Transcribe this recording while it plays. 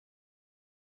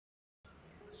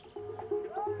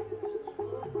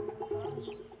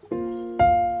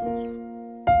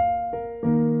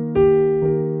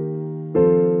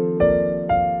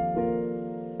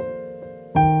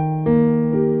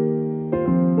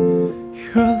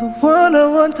You're the one I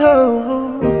want to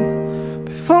hold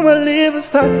before my liver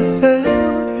start to fail.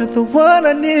 You're the one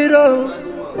I need, oh,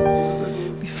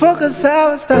 before cause I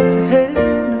will start to hate.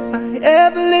 And if I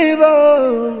ever leave,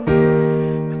 oh,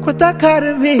 make what I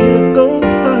carry me to go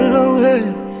far away,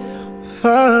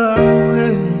 far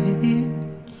away.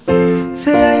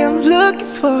 Say I am looking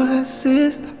for a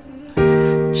sister,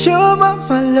 Chuma,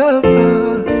 my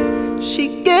lover.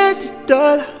 She get the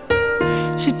dollar,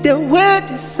 she did with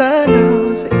the sun.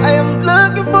 Say I am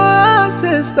looking for a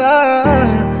sister,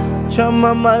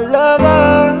 Chuma, my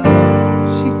lover.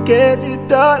 She get the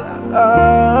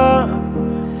dollar.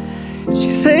 She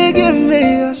say give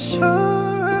me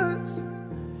assurance,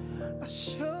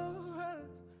 assurance.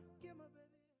 Give us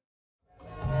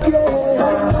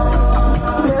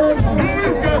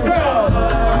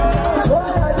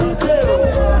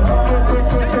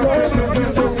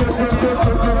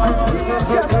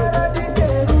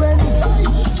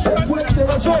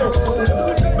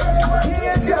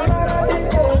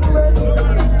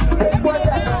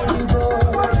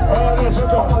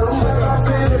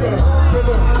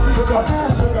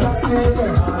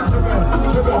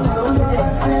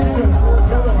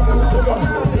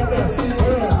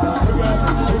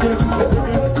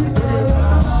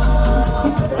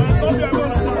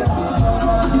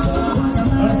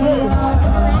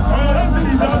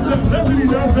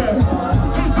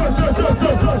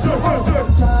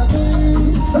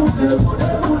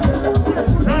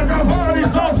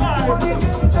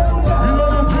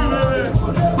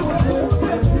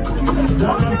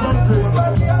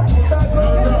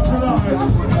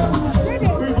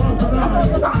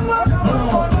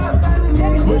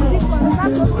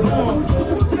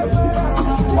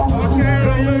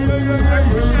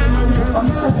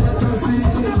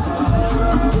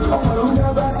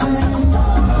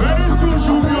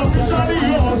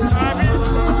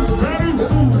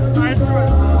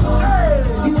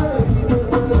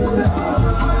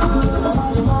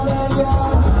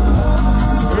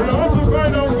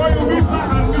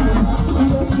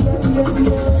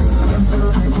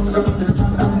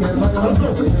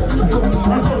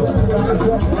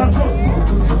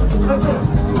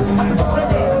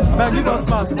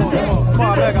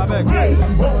small, beg, I beg.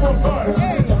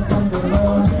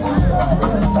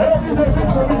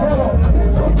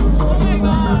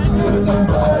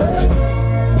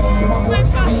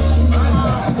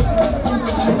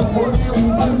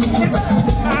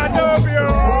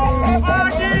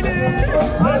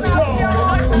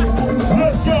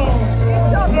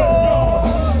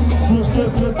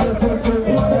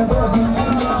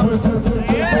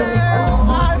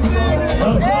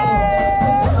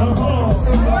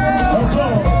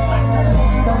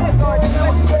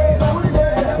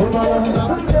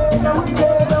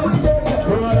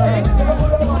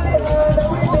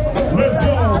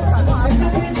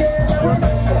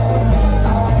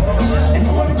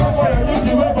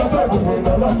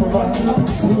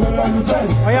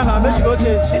 Oh yeah, man, let's go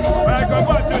change. Alright, go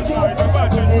back to change. Go back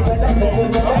to change.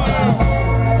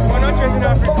 We're not changing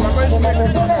Africa. We're going to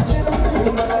change.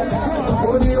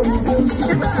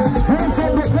 Hands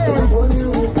on the boys.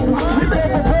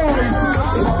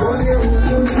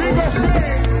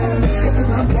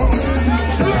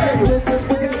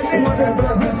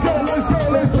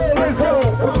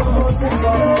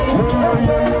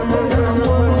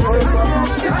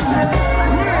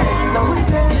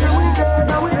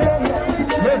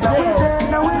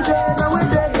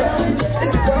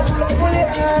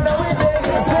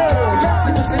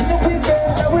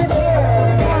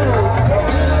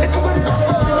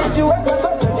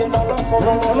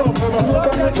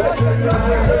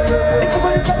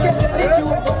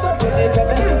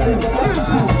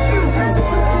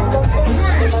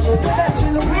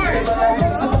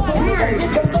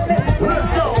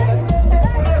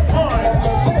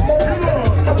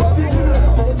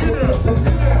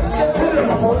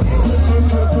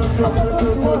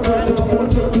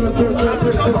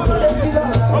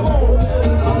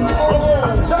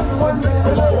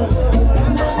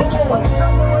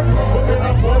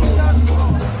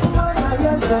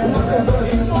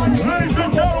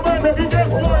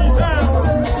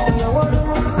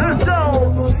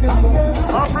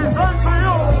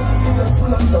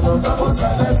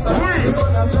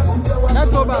 Let's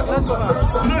go back, let's go back.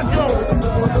 Let's go.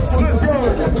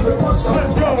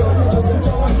 Let's go.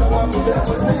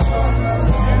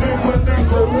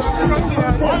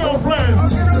 All your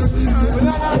friends.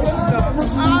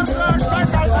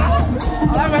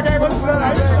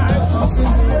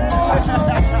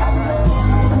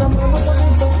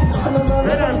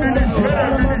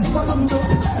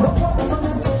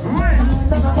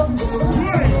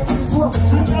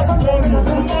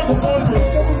 Wait.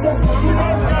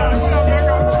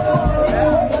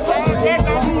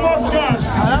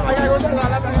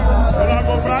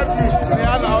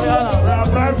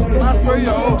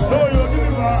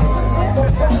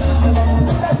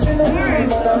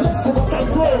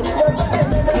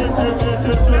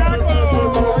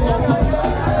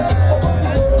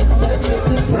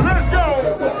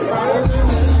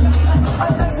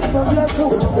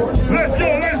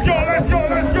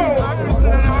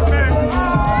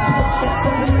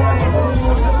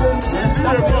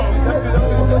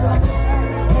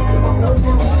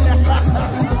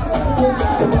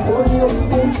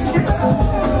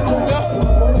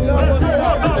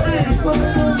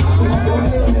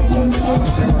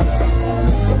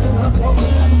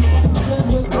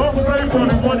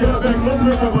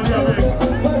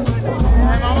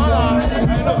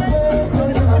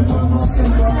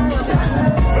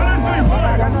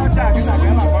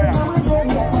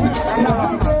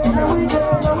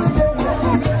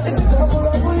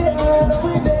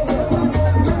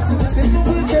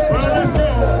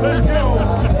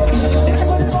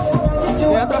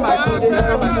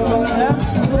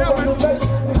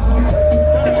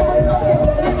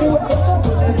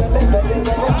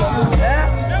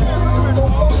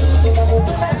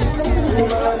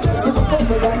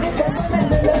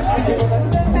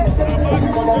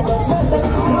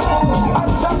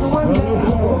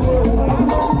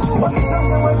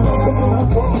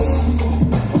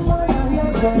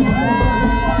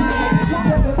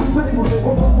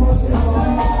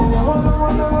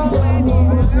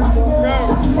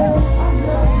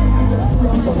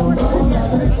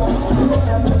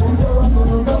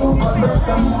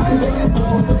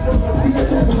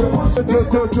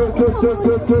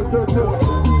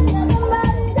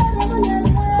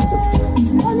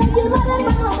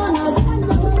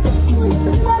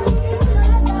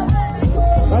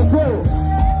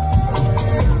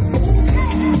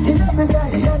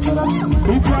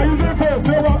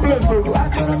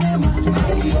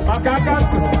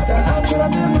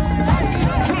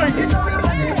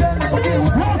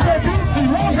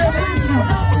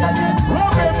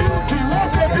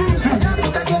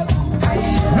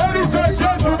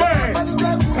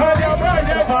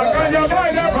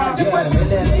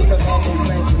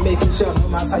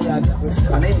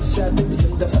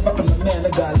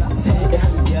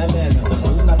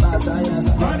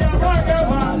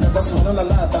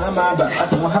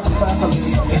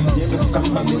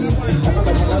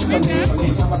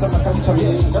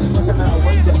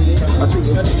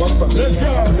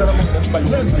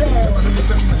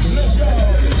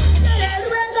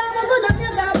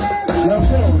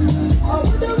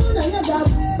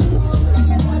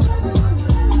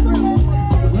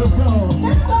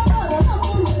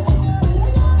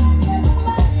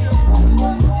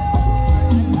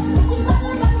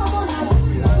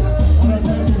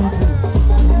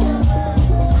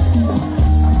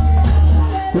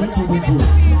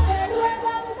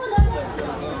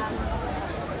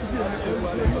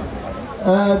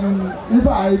 If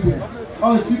I be,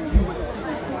 oh, sick you.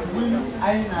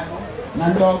 I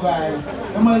know, dog, I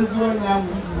am going now.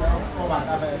 Oh, my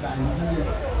God,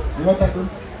 you want to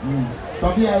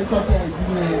copy, I copy,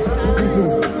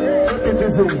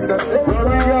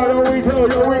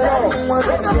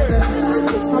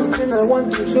 something I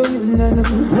want to show you, Nana.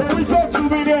 Let me talk to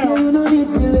me now. You don't need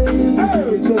delay.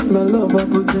 Check my love, I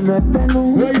put in my pen.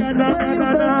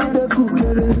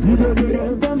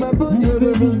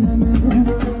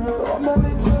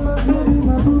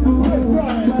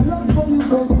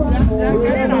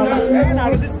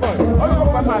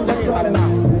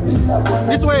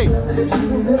 This way.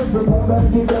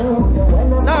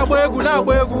 Now,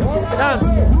 boy, dance.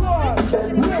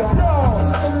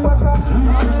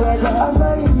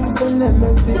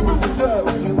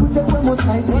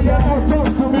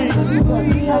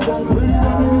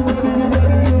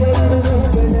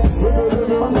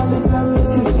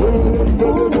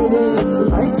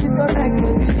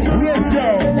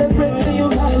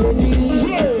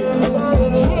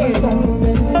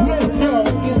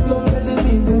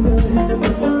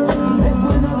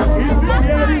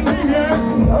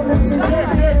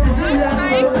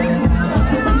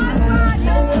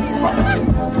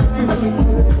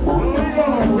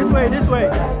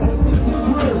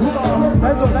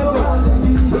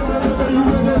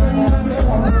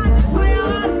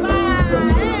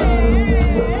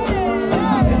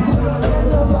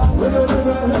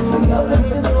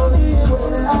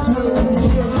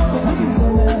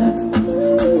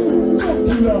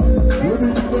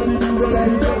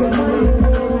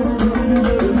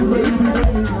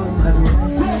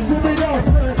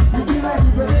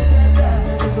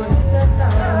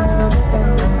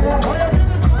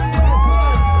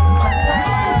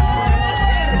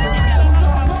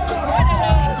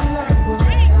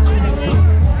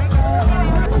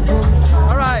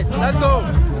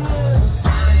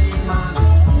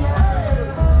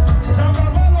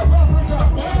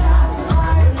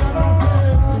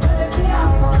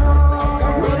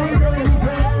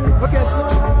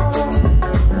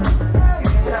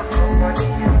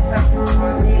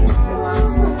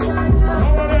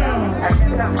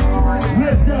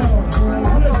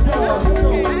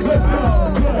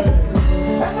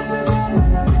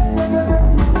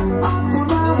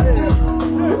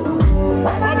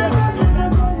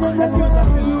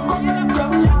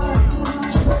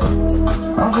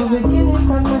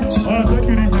 Thank you,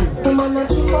 DJ.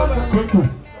 Thank you.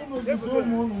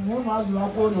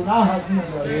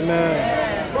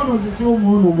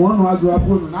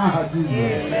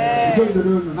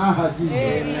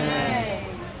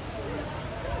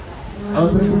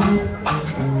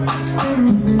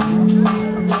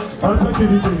 Thank you,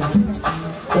 DJ.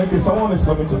 Thank you. Someone is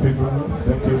coming to fix it.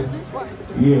 Thank you.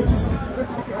 Yes.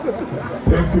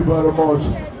 Thank you very much.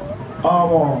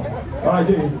 Alright,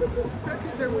 Jay.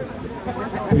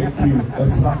 Thank you.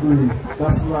 Exactly.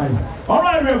 That's nice.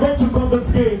 Alright, we're going to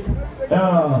confiscate.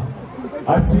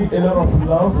 I see a lot of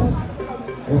love.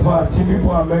 In fact, you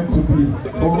people are meant to be. You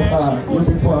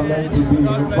people are meant to be.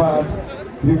 In fact,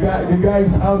 the guy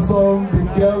is handsome. The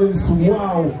girl is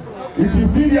wow. If you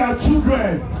see their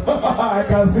children, I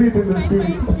can see it in the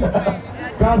spirit.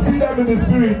 Can see them in the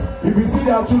spirit. If you see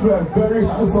their children, very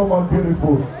handsome and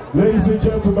beautiful. Ladies and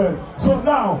gentlemen. So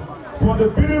now, for the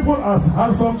beautiful and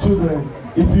handsome children,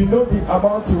 if you know the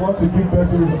amount you want to give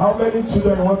birth to, how many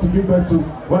children you want to give birth to,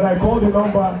 when I call the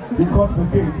number, he cuts the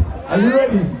cake. Are you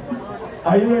ready?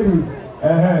 Are you ready?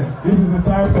 This is the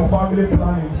time for family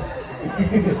planning.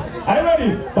 Are you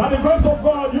ready? By the grace of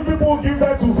God, you people will give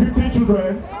birth to 50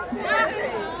 children.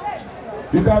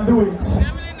 You can do it.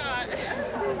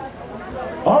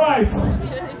 Alright.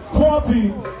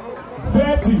 40,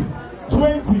 30,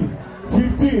 20,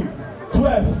 15,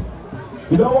 12.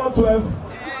 You don't want 12?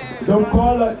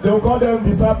 They'll call them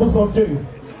disciples of J.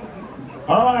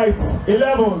 Alright.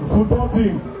 11, football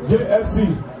team,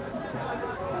 JFC.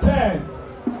 10,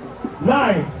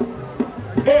 9,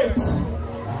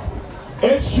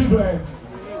 8 children.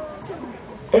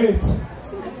 8,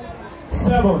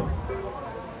 7.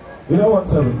 You don't want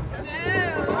 7?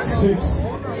 6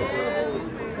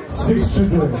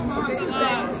 children.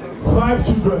 5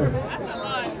 children.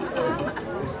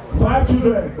 5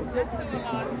 children.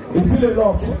 It's still a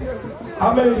lot.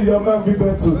 How many did your mom give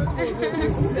birth to?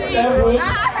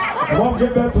 7. Mom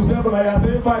gave birth to 7 and I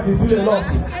say 5 is still a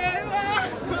lot.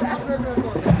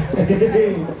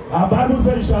 Our Bible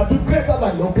says you shall do greater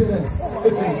than your parents.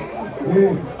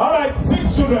 Alright,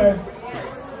 6 children.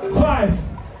 5,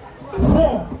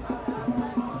 4,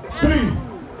 3.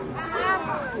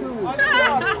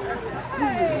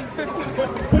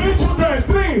 3 children.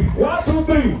 3. 1, 2,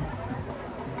 3.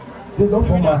 They don't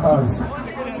form my hands.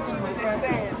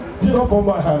 They don't form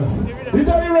my hands. Is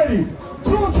you ready?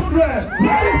 2 children.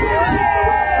 Ladies and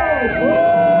gentlemen.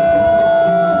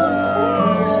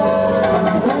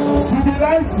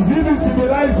 Civilized. This is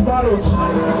civilized marriage.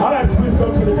 Alright, please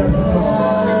come to the guys.